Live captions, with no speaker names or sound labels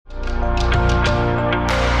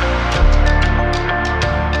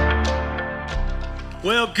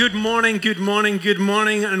Well, good morning,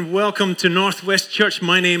 and welcome to Northwest Church.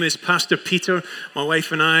 My name is Pastor Peter. My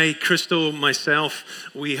wife and I, Crystal, myself,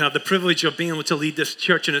 we have the privilege of being able to lead this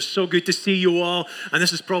church, and it's so good to see you all. And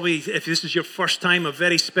this is probably, if this is your first time, a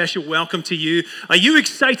very special welcome to you. Are you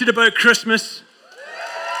excited about Christmas?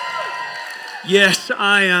 Yes,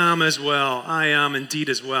 I am as well. I am indeed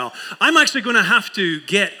as well. I'm actually going to have to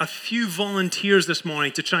get a few volunteers this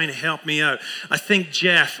morning to try and help me out. I think,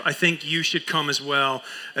 Jeff, you should come as well.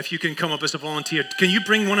 If you can come up as a volunteer. Can you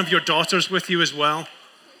bring one of your daughters with you as well?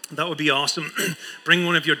 That would be awesome. Bring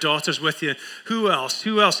one of your daughters with you. Who else?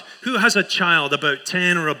 Who has a child about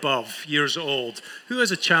 10 or above years old? Who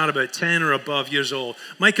has a child about 10 or above years old?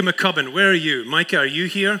 Micah McCubbin, where are you? Micah, are you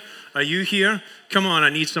here? Are you here? Come on, I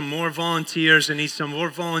need some more volunteers. I need come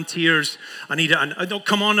on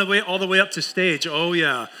all the way up to stage. Oh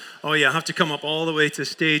yeah, I have to come up all the way to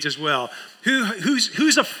stage as well.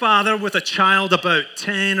 Who's a father with a child about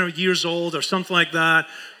 10 or years old or something like that?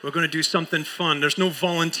 We're going to do something fun. There's no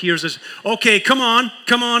volunteers. Okay, come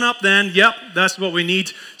on up then. Yep, that's what we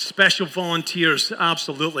need. Special volunteers,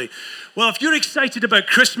 absolutely. Well, if you're excited about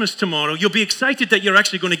Christmas tomorrow, you'll be excited that you're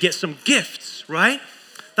actually going to get some gifts, right?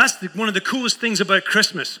 That's one of the coolest things about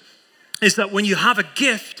Christmas, is that when you have a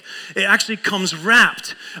gift, it actually comes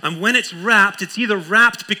wrapped. And when it's wrapped, it's either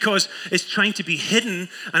wrapped because it's trying to be hidden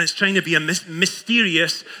and it's trying to be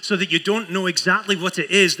mysterious so that you don't know exactly what it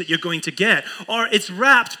is that you're going to get. Or it's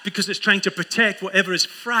wrapped because it's trying to protect whatever is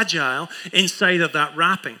fragile inside of that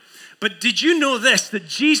wrapping. But did you know this, that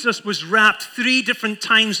Jesus was wrapped 3 different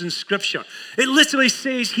times in Scripture? It literally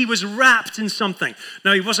says he was wrapped in something.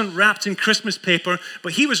 Now, he wasn't wrapped in Christmas paper,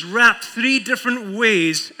 but he was wrapped 3 different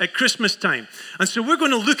ways at Christmas time. And so we're going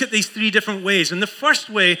to look at these 3 different ways. And the first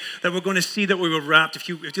way that we're going to see that we were wrapped, if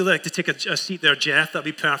you'd like to take a seat there, Jeff, that'd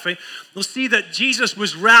be perfect. We'll see that Jesus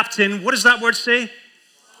was wrapped in, what does that word say?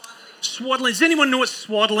 Swaddling. Does anyone know what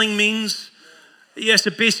swaddling means? Yes,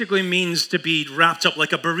 it basically means to be wrapped up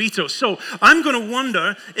like a burrito. So I'm going to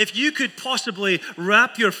wonder if you could possibly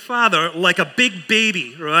wrap your father like a big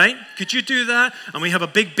baby, right? Could you do that? And we have a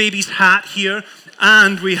big baby's hat here,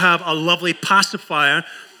 and we have a lovely pacifier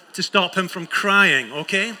to stop him from crying,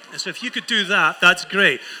 okay? And so if you could do that, that's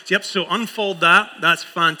great. Yep, so unfold that. That's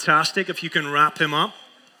fantastic if you can wrap him up.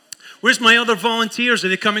 Where's my other volunteers? Are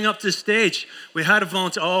they coming up to the stage? We had a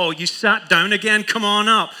volunteer. Oh, you sat down again? Come on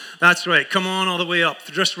up. That's right. Come on all the way up.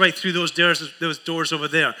 Just right through those doors over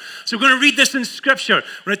there. So we're going to read this in Scripture.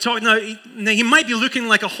 We're going to talk now. He might be looking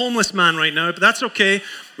like a homeless man right now, but that's okay.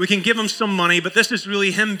 We can give him some money, but this is really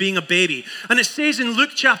him being a baby. And it says in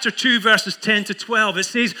Luke chapter 2, verses 10 to 12, it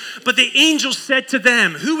says, but the angel said to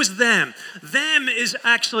them, who was them? Them is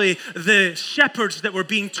actually the shepherds that were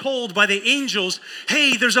being told by the angels,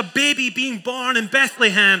 hey, there's a baby being born in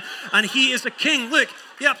Bethlehem, and he is a king. Look,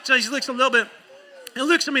 yep, so he looks a little bit, it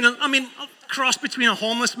looks, I mean, a cross between a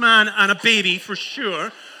homeless man and a baby for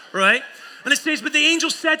sure, right? And it says, but the angel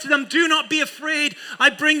said to them, do not be afraid. I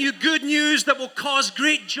bring you good news that will cause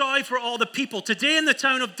great joy for all the people. Today in the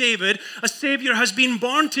town of David, a Savior has been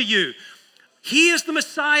born to you. He is the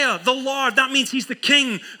Messiah, the Lord. That means he's the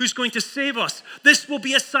King who's going to save us. This will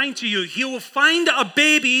be a sign to you. You will find a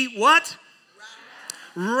baby, what?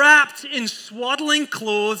 Wrapped in swaddling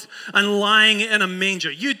clothes and lying in a manger.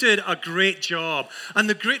 You did a great job. And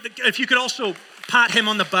if you could also pat him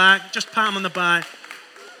on the back, just pat him on the back.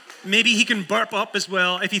 Maybe he can burp up as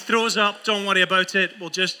well. If he throws up, don't worry about it.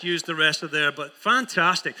 We'll just use the rest of there. But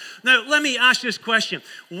fantastic. Now, let me ask you this question.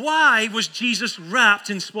 Why was Jesus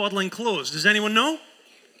wrapped in swaddling clothes? Does anyone know?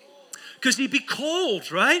 Because he'd be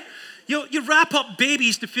cold, right? You wrap up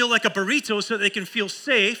babies to feel like a burrito so that they can feel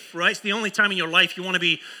safe, right? It's the only time in your life you want to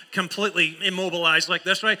be completely immobilized like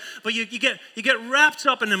this, right? But you get wrapped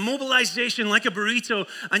up in immobilization like a burrito,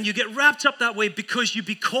 and you get wrapped up that way because you'd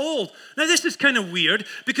be cold. Now, this is kind of weird,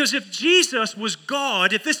 because if Jesus was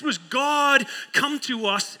God, if this was God come to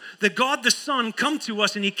us, the God the Son come to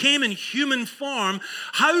us, and he came in human form,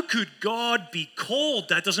 how could God be cold?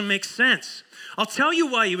 That doesn't make sense. I'll tell you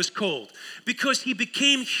why he was cold. Because he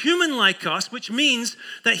became human like us, which means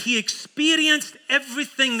that he experienced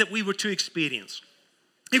everything that we were to experience.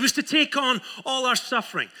 He was to take on all our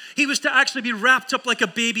suffering. He was to actually be wrapped up like a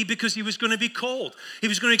baby because he was going to be cold. He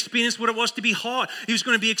was going to experience what it was to be hot. He was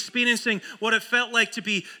going to be experiencing what it felt like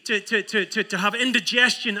to have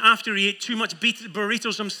indigestion after he ate too much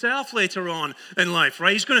burritos himself later on in life,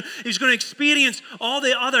 right? He's going to experience all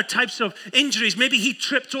the other types of injuries. Maybe he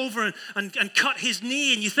tripped over and cut his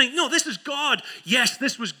knee, and you think, no, this is God. Yes,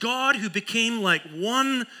 this was God who became like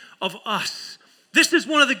one of us. This is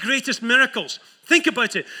one of the greatest miracles. Think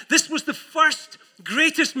about it. This was the first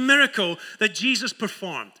greatest miracle that Jesus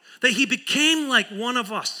performed, that he became like one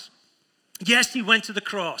of us. Yes, he went to the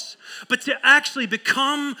cross, but to actually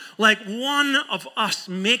become like one of us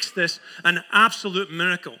makes this an absolute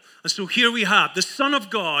miracle. And so here we have the Son of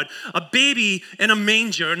God, a baby in a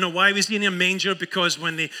manger. Now, why was he in a manger? Because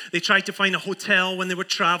when they tried to find a hotel when they were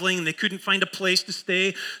traveling and they couldn't find a place to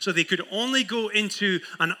stay, so they could only go into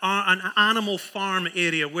an animal farm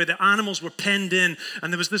area where the animals were penned in,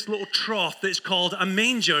 and there was this little trough that's called a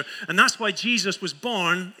manger, and that's why Jesus was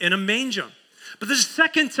born in a manger. But the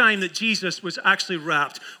second time that Jesus was actually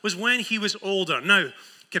wrapped was when he was older. Now,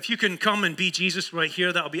 if you can come and be Jesus right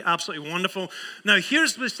here, that'll be absolutely wonderful. Now,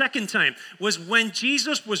 here's the second time, was when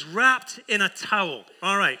Jesus was wrapped in a towel.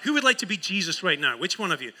 All right, who would like to be Jesus right now? Which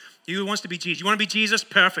one of you? Who wants to be Jesus? You want to be Jesus?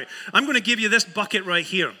 Perfect. I'm going to give you this bucket right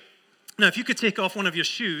here. Now, if you could take off one of your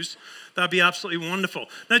shoes, that'd be absolutely wonderful.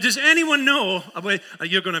 Now, does anyone know,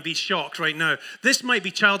 you're going to be shocked right now. This might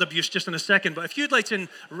be child abuse just in a second, but if you'd like to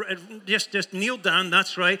just kneel down,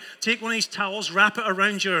 that's right. Take one of these towels, wrap it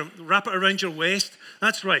around your waist.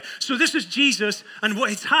 That's right. So this is Jesus, and what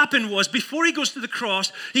has happened was before he goes to the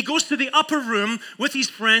cross, he goes to the upper room with his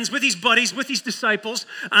friends, with his buddies, with his disciples,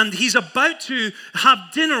 and he's about to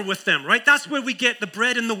have dinner with them, right? That's where we get the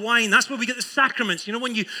bread and the wine. That's where we get the sacraments. You know,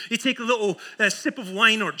 when you take a little sip of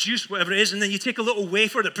wine or juice, whatever it is, and then you take a little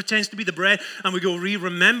wafer that pretends to be the bread, and we go,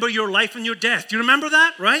 remember your life and your death. Do you remember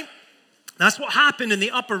that, right? That's what happened in the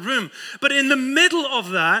upper room. But in the middle of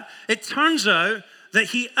that, it turns out that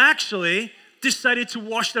he actually decided to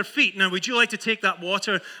wash their feet. Now, would you like to take that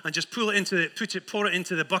water and just pour it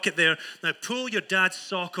into the bucket there? Now, pull your dad's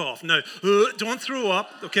sock off. Now, don't throw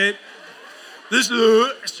up, okay?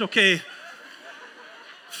 It's okay.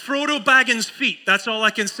 Frodo Baggins' feet, that's all I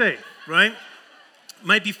can say, right?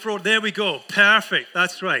 Might be Frodo, there we go, perfect,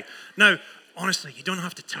 that's right. Now, honestly, you don't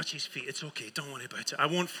have to touch his feet, it's okay, don't worry about it. I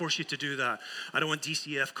won't force you to do that. I don't want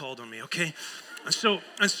DCF called on me, okay? And so,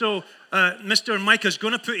 Mr. Micah's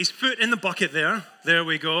going to put his foot in the bucket there. There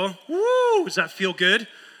we go. Woo! Does that feel good?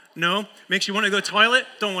 No? Makes you want to go to the toilet?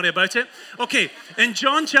 Don't worry about it. Okay, in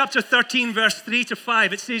John chapter 13, verse 3 to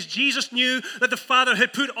 5, it says, Jesus knew that the Father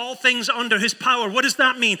had put all things under his power. What does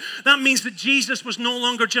that mean? That means that Jesus was no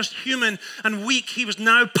longer just human and weak. He was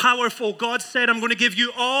now powerful. God said, I'm going to give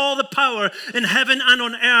you all the power in heaven and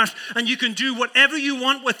on earth, and you can do whatever you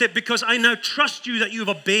want with it because I now trust you that you have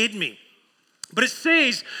obeyed me. But it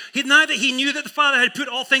says, now that he knew that the Father had put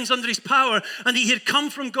all things under his power and he had come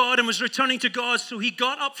from God and was returning to God, so he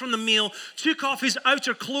got up from the meal, took off his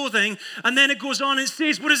outer clothing, and then it goes on and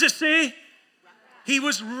says, what does it say? He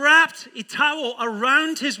was wrapped a towel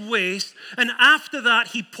around his waist, and after that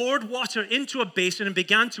he poured water into a basin and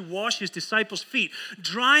began to wash his disciples' feet,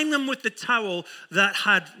 drying them with the towel that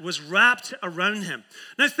was wrapped around him.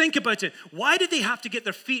 Now think about it. Why did they have to get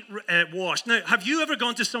their feet washed? Now, have you ever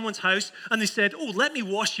gone to someone's house and they said, oh, let me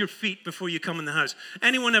wash your feet before you come in the house?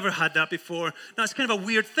 Anyone ever had that before? Now, it's kind of a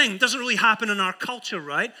weird thing. It doesn't really happen in our culture,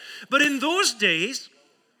 right? But in those days,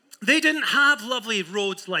 they didn't have lovely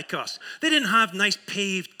roads like us. They didn't have nice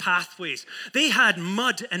paved pathways. They had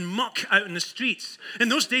mud and muck out in the streets. In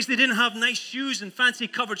those days, they didn't have nice shoes and fancy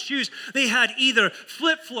covered shoes. They had either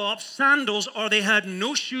flip-flops, sandals, or they had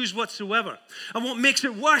no shoes whatsoever. And what makes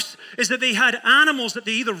it worse is that they had animals that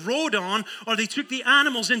they either rode on or they took the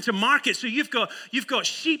animals into market. So you've got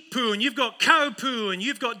sheep poo, and you've got cow poo, and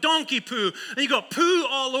you've got donkey poo, and you've got poo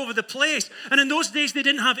all over the place. And in those days, they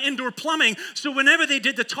didn't have indoor plumbing. So whenever they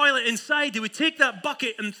did the toilet inside, they would take that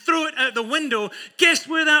bucket and throw it out the window. Guess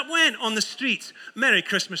where that went? On the streets. Merry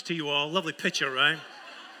Christmas to you all. Lovely picture, right?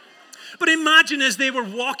 But imagine as they were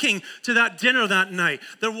walking to that dinner that night,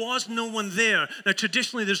 there was no one there. Now,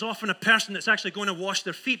 traditionally, there's often a person that's actually going to wash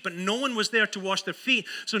their feet, but no one was there to wash their feet.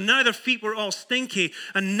 So now their feet were all stinky.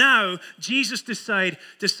 And now Jesus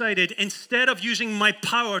decided, instead of using my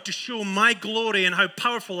power to show my glory and how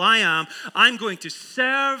powerful I am, I'm going to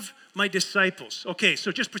serve my disciples. Okay,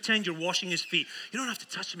 so just pretend you're washing his feet. You don't have to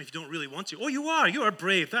touch him if you don't really want to. Oh, you are. You are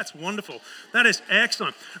brave. That's wonderful. That is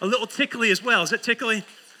excellent. A little tickly as well. Is it tickly?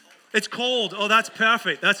 It's cold. Oh, that's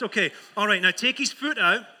perfect. That's okay. All right, now take his foot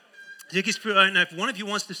out. Take his foot out. Now, if one of you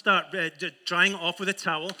wants to start drying it off with a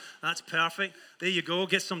towel, that's perfect. There you go.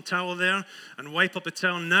 Get some towel there and wipe up a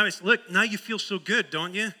towel. Now now you feel so good,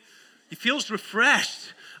 don't you? He feels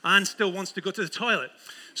refreshed and still wants to go to the toilet.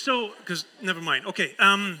 So, never mind. Okay,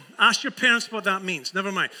 ask your parents what that means.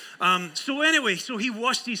 Never mind. So he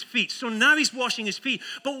washed his feet. So now he's washing his feet.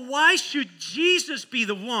 But why should Jesus be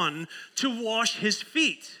the one to wash his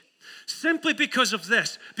feet? Simply because of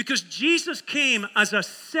this. Because Jesus came as a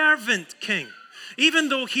servant king. Even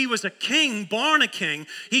though he was a king, born a king,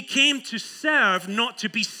 he came to serve, not to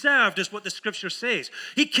be served, is what the scripture says.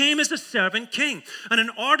 He came as a servant king. And in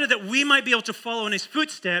order that we might be able to follow in his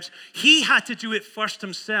footsteps, he had to do it first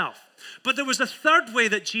himself. But there was a third way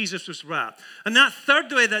that Jesus was wrapped. And that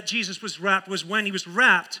third way that Jesus was wrapped was when he was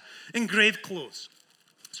wrapped in grave clothes.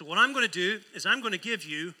 So what I'm going to do is I'm going to give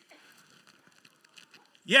you,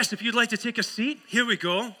 yes, if you'd like to take a seat, here we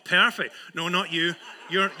go. Perfect. No, not you.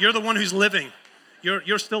 You're the one who's living.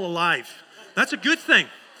 You're still alive. That's a good thing.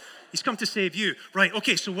 He's come to save you. Right,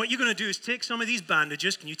 okay, so what you're going to do is take some of these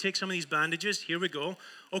bandages. Can you take some of these bandages? Here we go.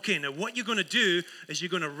 Okay, now what you're going to do is you're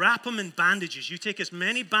going to wrap them in bandages. You take as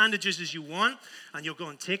many bandages as you want, and you'll go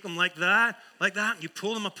and take them like that, and you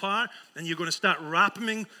pull them apart, and you're going to start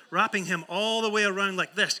wrapping him all the way around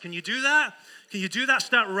like this. Can you do that? Can you do that?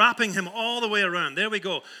 Start wrapping him all the way around. There we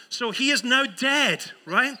go. So he is now dead,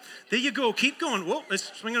 right? There you go. Keep going. Whoa,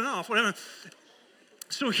 let's swing it off, whatever.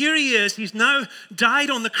 So here he is. He's now died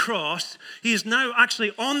on the cross. He is now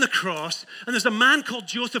actually on the cross. And there's a man called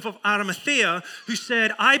Joseph of Arimathea who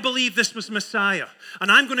said, I believe this was Messiah.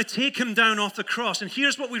 And I'm going to take him down off the cross. And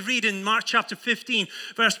here's what we read in Mark chapter 15,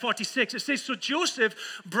 verse 46. It says, so Joseph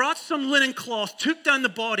brought some linen cloth, took down the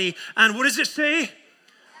body, and what does it say?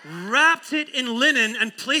 Wrapped it in linen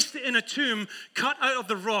and placed it in a tomb cut out of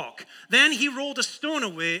the rock. Then he rolled a stone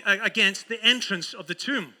away against the entrance of the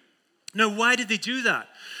tomb. Now, why did they do that?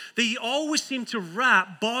 They always seem to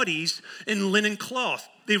wrap bodies in linen cloth.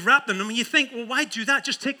 They wrap them. I mean, you think, well, why do that?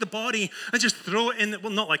 Just take the body and just throw it in.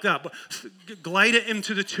 Well, not like that, but glide it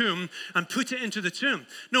into the tomb and put it into the tomb.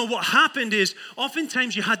 No, what happened is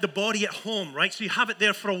oftentimes you had the body at home, right? So you have it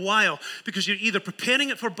there for a while because you're either preparing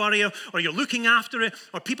it for burial or you're looking after it,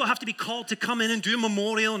 or people have to be called to come in and do a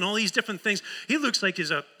memorial and all these different things. He looks like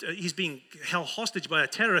he's being held hostage by a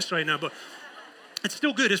terrorist right now, but it's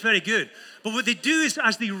still good. It's very good. But what they do is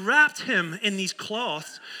as they wrapped him in these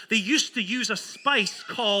cloths, they used to use a spice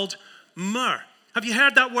called myrrh. Have you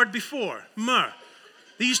heard that word before? Myrrh.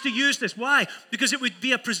 They used to use this. Why? Because it would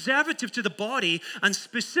be a preservative to the body, and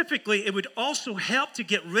specifically it would also help to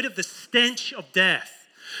get rid of the stench of death.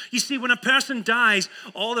 You see, when a person dies,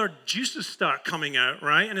 all their juices start coming out,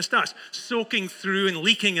 right? And it starts soaking through and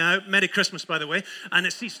leaking out. Merry Christmas, by the way. And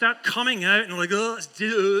it start coming out and like, oh,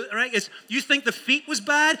 right? You think the feet was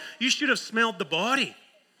bad? You should have smelled the body.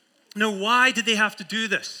 Now, why did they have to do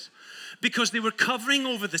this? Because they were covering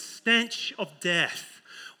over the stench of death.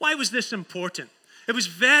 Why was this important? It was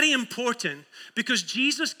very important because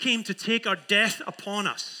Jesus came to take our death upon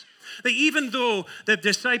us. That even though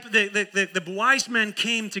the wise men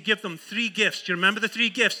came to give them 3 gifts. Do you remember the 3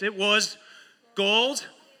 gifts? It was gold,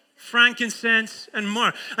 frankincense, and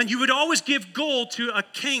myrrh. And you would always give gold to a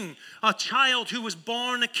king, a child who was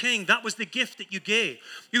born a king. That was the gift that you gave.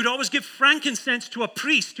 You would always give frankincense to a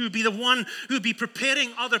priest who would be the one who would be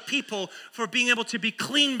preparing other people for being able to be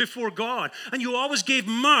clean before God. And you always gave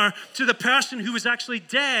myrrh to the person who was actually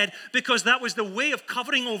dead because that was the way of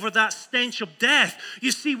covering over that stench of death.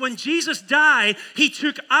 You see, when Jesus died, he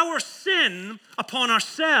took our sin upon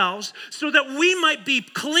ourselves so that we might be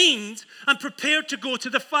cleaned and prepared to go to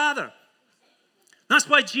the Father. That's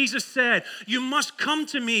why Jesus said, you must come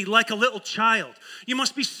to me like a little child. You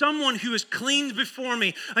must be someone who is cleaned before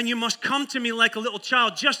me, and you must come to me like a little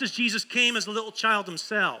child, just as Jesus came as a little child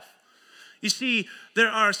himself. You see, there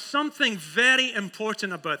are something very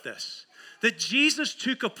important about this, that Jesus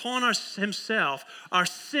took upon himself our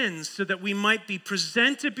sins so that we might be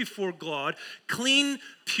presented before God, clean,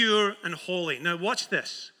 pure, and holy. Now watch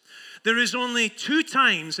this. There is only 2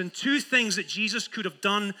 times and 2 things that Jesus could have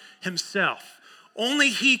done himself. Only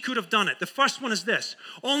he could have done it. The first one is this.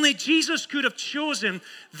 Only Jesus could have chosen.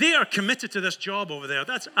 They are committed to this job over there.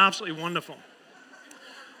 That's absolutely wonderful.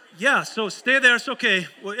 Yeah, so stay there. It's okay.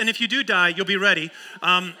 And if you do die, you'll be ready.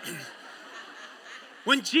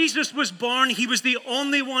 When Jesus was born, he was the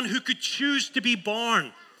only one who could choose to be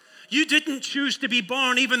born. You didn't choose to be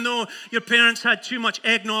born even though your parents had too much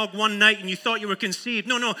eggnog one night and you thought you were conceived.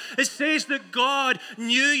 No. It says that God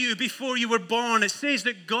knew you before you were born. It says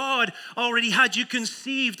that God already had you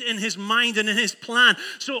conceived in his mind and in his plan.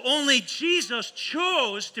 So only Jesus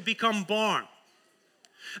chose to become born.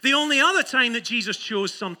 The only other time that Jesus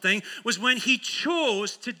chose something was when he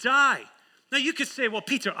chose to die. Now you could say, well,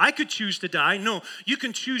 Peter, I could choose to die. No, you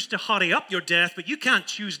can choose to hurry up your death, but you can't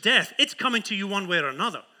choose death. It's coming to you one way or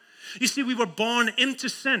another. You see, we were born into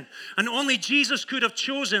sin, and only Jesus could have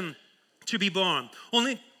chosen to be born.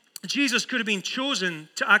 Only Jesus could have been chosen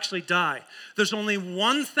to actually die. There's only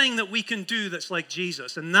one thing that we can do that's like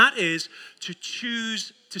Jesus, and that is to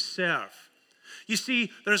choose to serve. You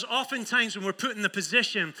see, there's often times when we're put in the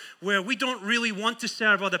position where we don't really want to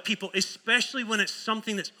serve other people, especially when it's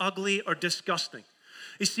something that's ugly or disgusting.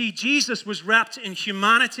 You see, Jesus was wrapped in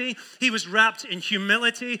humanity, he was wrapped in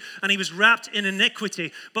humility, and he was wrapped in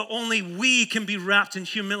iniquity, but only we can be wrapped in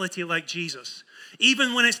humility like Jesus.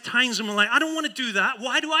 Even when it's times when we're like, I don't want to do that.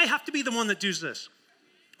 Why do I have to be the one that does this?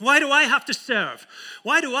 Why do I have to serve?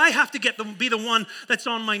 Why do I have to be the one that's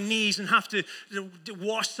on my knees and have to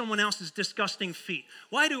wash someone else's disgusting feet?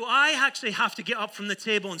 Why do I actually have to get up from the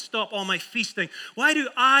table and stop all my feasting? Why do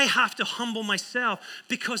I have to humble myself?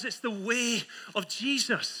 Because it's the way of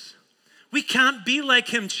Jesus. We can't be like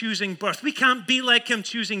him choosing birth. We can't be like him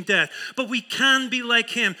choosing death. But we can be like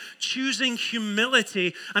him choosing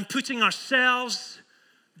humility and putting ourselves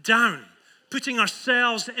down, putting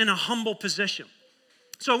ourselves in a humble position.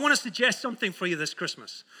 So I want to suggest something for you this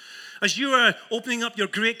Christmas. As you are opening up your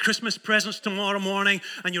great Christmas presents tomorrow morning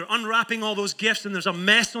and you're unwrapping all those gifts and there's a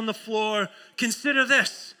mess on the floor, consider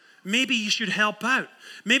this. Maybe you should help out.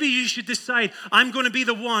 Maybe you should decide, I'm going to be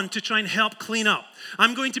the one to try and help clean up.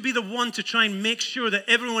 I'm going to be the one to try and make sure that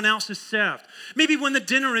everyone else is served. Maybe when the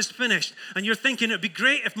dinner is finished and you're thinking it'd be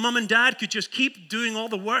great if mom and dad could just keep doing all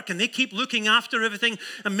the work and they keep looking after everything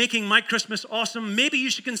and making my Christmas awesome. Maybe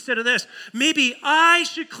you should consider this. Maybe I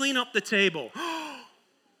should clean up the table.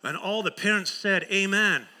 And all the parents said,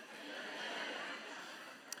 amen.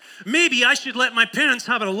 Maybe I should let my parents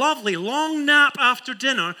have a lovely long nap after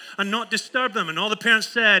dinner and not disturb them. And all the parents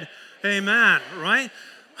said, amen, right?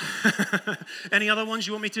 Any other ones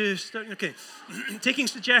you want me to start? Okay, taking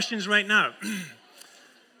suggestions right now.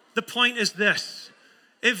 The point is this.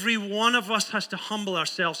 Every one of us has to humble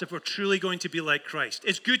ourselves if we're truly going to be like Christ.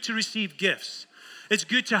 It's good to receive gifts. It's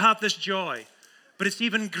good to have this joy. But it's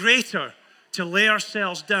even greater to lay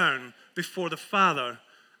ourselves down before the Father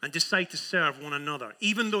and decide to serve one another,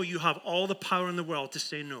 even though you have all the power in the world to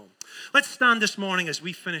say no. Let's stand this morning as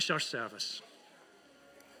we finish our service.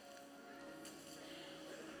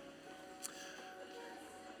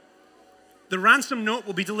 The ransom note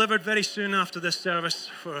will be delivered very soon after this service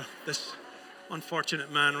for this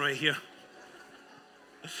unfortunate man right here.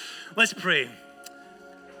 Let's pray.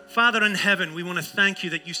 Father in heaven, we want to thank you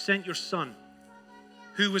that you sent your Son,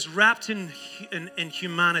 who was wrapped in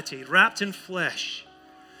humanity, wrapped in flesh,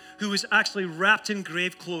 who was actually wrapped in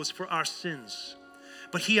grave clothes for our sins.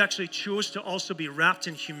 But he actually chose to also be wrapped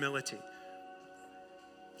in humility.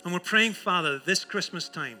 And we're praying, Father, this Christmas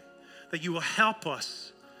time, that you will help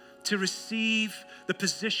us to receive the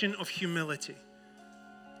position of humility,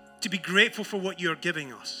 to be grateful for what you're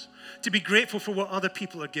giving us, to be grateful for what other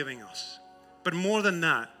people are giving us. But more than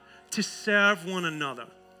that, to serve one another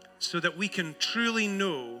so that we can truly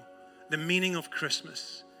know the meaning of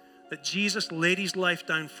Christmas, that Jesus laid his life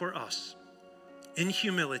down for us in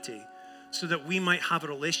humility so that we might have a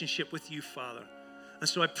relationship with you, Father. And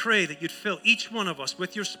so I pray that you'd fill each one of us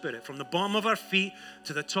with your Spirit from the bottom of our feet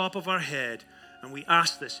to the top of our head. And we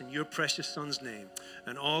ask this in your precious Son's name.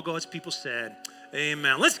 And all God's people said,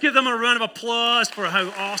 amen. Let's give them a round of applause for how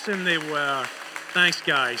awesome they were. Thanks,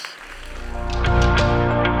 guys.